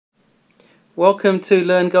Welcome to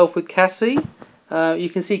Learn Golf with Cassie. You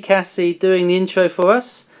can see Cassie doing the intro for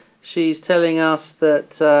us. She's telling us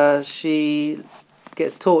that she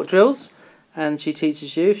gets taught drills and she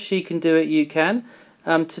teaches you. If she can do it, you can.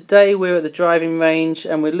 Today we're at the driving range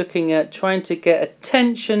and we're looking at trying to get a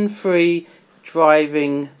tension-free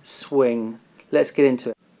driving swing. Let's get into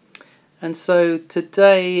it. And so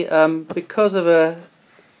today, because of a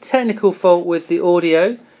technical fault with the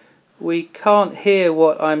audio, we can't hear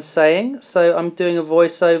what I'm saying, so I'm doing a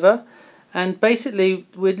voiceover, and basically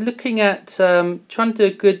we're looking at trying to do a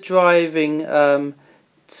good driving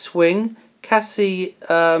swing. Cassie,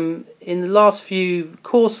 in the last few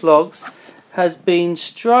course vlogs, has been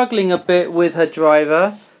struggling a bit with her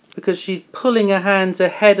driver because she's pulling her hands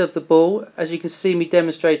ahead of the ball, as you can see me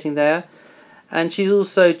demonstrating there, and she's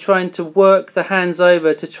also trying to work the hands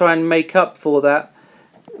over to try and make up for that.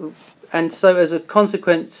 And so as a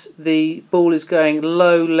consequence, the ball is going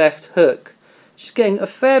low left hook. She's getting a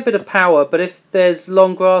fair bit of power, but if there's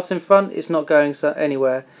long grass in front, it's not going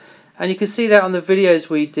anywhere. And you can see that on the videos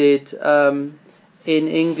we did in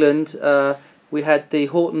England. We had the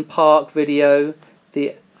Horton Park video,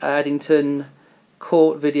 the Addington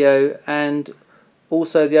Court video, and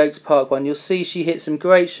also the Oaks Park one. You'll see she hit some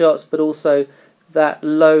great shots, but also that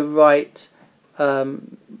low right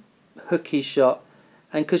hooky shot.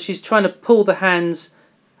 And because she's trying to pull the hands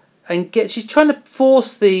and she's trying to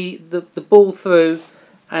force the ball through,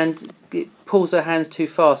 and it pulls her hands too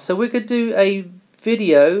fast. So we're going to do a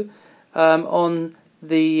video on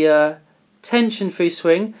the tension-free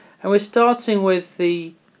swing, and we're starting with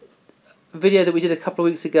the video that we did a couple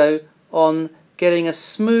of weeks ago on getting a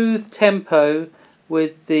smooth tempo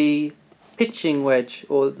with the pitching wedge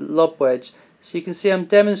or lob wedge. So you can see I'm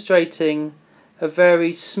demonstrating a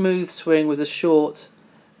very smooth swing with a short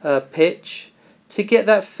pitch to get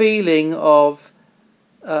that feeling of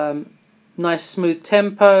nice smooth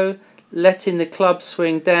tempo, letting the club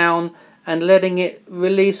swing down and letting it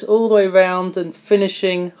release all the way around and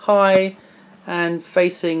finishing high and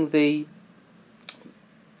facing the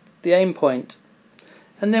aim point.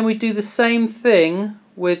 And then we do the same thing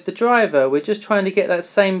with the driver. We're just trying to get that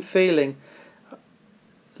same feeling,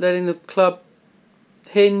 letting the club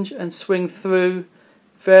hinge and swing through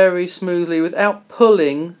very smoothly without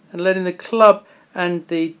pulling, and letting the club and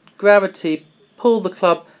the gravity pull the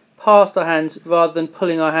club past our hands rather than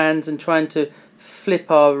pulling our hands and trying to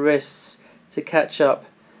flip our wrists to catch up.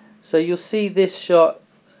 So you'll see this shot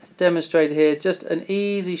demonstrated here, just an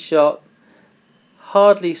easy shot,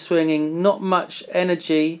 hardly swinging, not much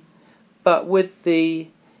energy, but with the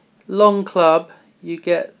long club you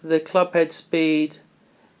get the club head speed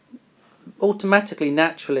automatically,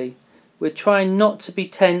 naturally. We're trying not to be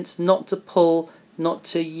tense, not to pull, not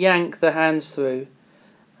to yank the hands through.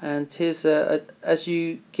 And here's as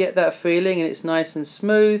you get that feeling and it's nice and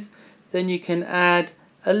smooth, then you can add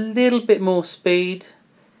a little bit more speed.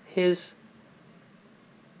 Here's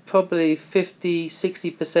probably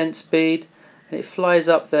 50–60% speed, and it flies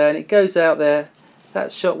up there and it goes out there.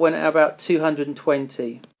 That shot went at about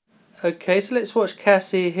 220. Okay, so let's watch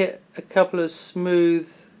Cassie hit a couple of smooth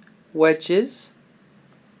wedges.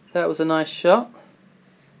 That was a nice shot,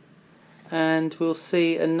 and we'll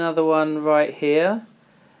see another one right here.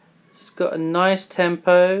 She's got a nice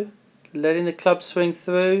tempo, letting the club swing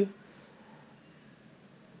through,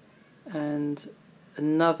 and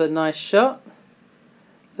another nice shot.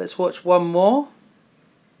 Let's watch one more,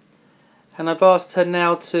 and I've asked her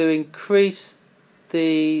now to increase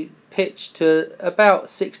the pitch to about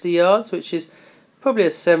 60 yards, which is probably a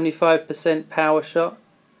 75% power shot.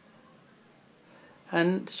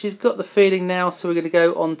 And she's got the feeling now, so we're going to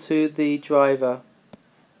go on to the driver.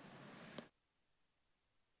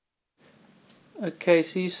 Okay,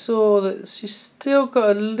 so you saw that she's still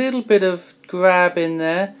got a little bit of grab in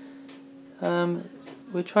there.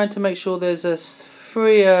 We're trying to make sure there's a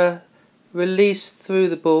freer release through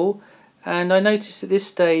the ball. And I noticed at this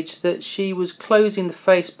stage that she was closing the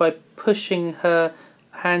face by pushing her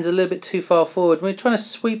hands a little bit too far forward. We're trying to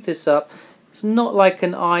sweep this up. It's not like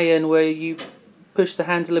an iron where you push the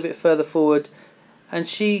hands a little bit further forward, and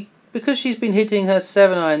because she's been hitting her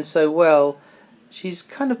 7-iron so well, she's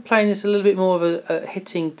kind of playing this a little bit more of a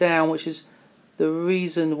hitting down, which is the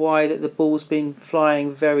reason why that the ball's been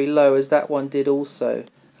flying very low, as that one did also.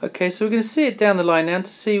 Okay, so we're going to see it down the line now to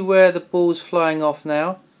see where the ball's flying off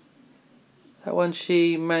now. That one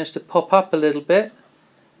she managed to pop up a little bit,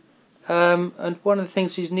 and one of the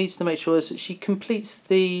things she needs to make sure is that she completes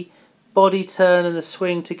the body turn and the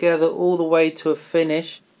swing together all the way to a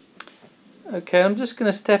finish. Okay, I'm just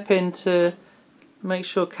going to step in to make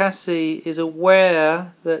sure Cassie is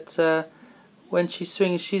aware that when she's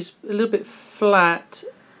swinging, she's a little bit flat,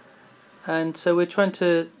 and so we're trying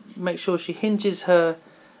to make sure she hinges her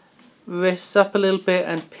wrists up a little bit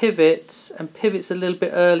and pivots a little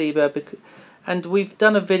bit earlier. And we've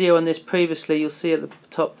done a video on this previously, you'll see at the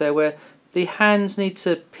top there, where the hands need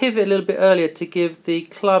to pivot a little bit earlier to give the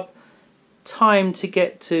club time to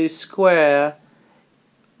get to square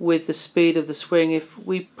with the speed of the swing. If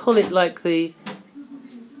we pull it like the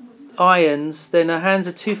irons, then her hands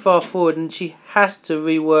are too far forward and she has to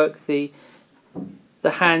rework the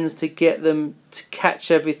hands to get them to catch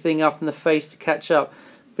everything up and the face to catch up.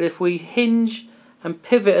 But if we hinge and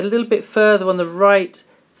pivot a little bit further on the right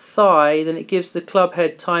thigh, then it gives the club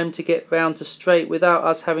head time to get round to straight without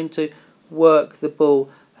us having to work the ball.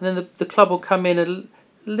 And then the club will come in a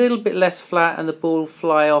little bit less flat and the ball will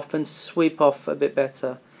fly off and sweep off a bit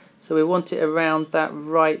better. So we want it around that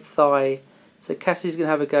right thigh. So Cassie's going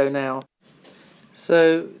to have a go now.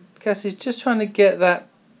 So Cassie's just trying to get that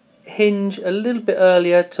hinge a little bit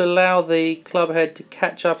earlier to allow the club head to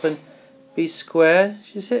catch up and be square.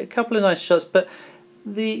 She's hit a couple of nice shots, but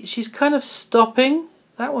she's kind of stopping.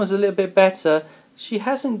 That one's a little bit better. She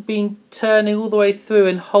hasn't been turning all the way through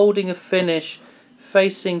and holding a finish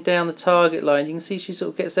facing down the target line. You can see she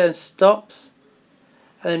sort of gets there and stops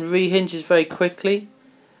and then rehinges very quickly.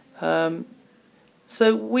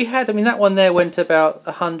 So we had, I mean, that one there went about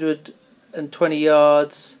 120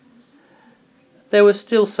 yards. There were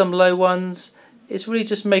still some low ones. It's really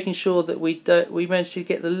just making sure that we manage to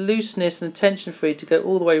get the looseness and tension free to go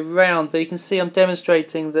all the way round. There you can see I'm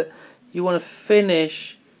demonstrating that you want to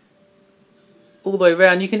finish all the way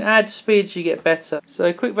around. You can add speed as you get better. So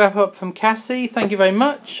a quick wrap up from Cassie. Thank you very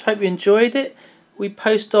much. Hope you enjoyed it. We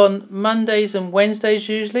post on Mondays and Wednesdays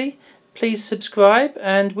usually. Please subscribe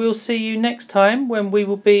and we'll see you next time when we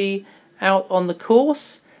will be out on the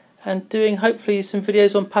course and doing hopefully some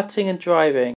videos on putting and driving.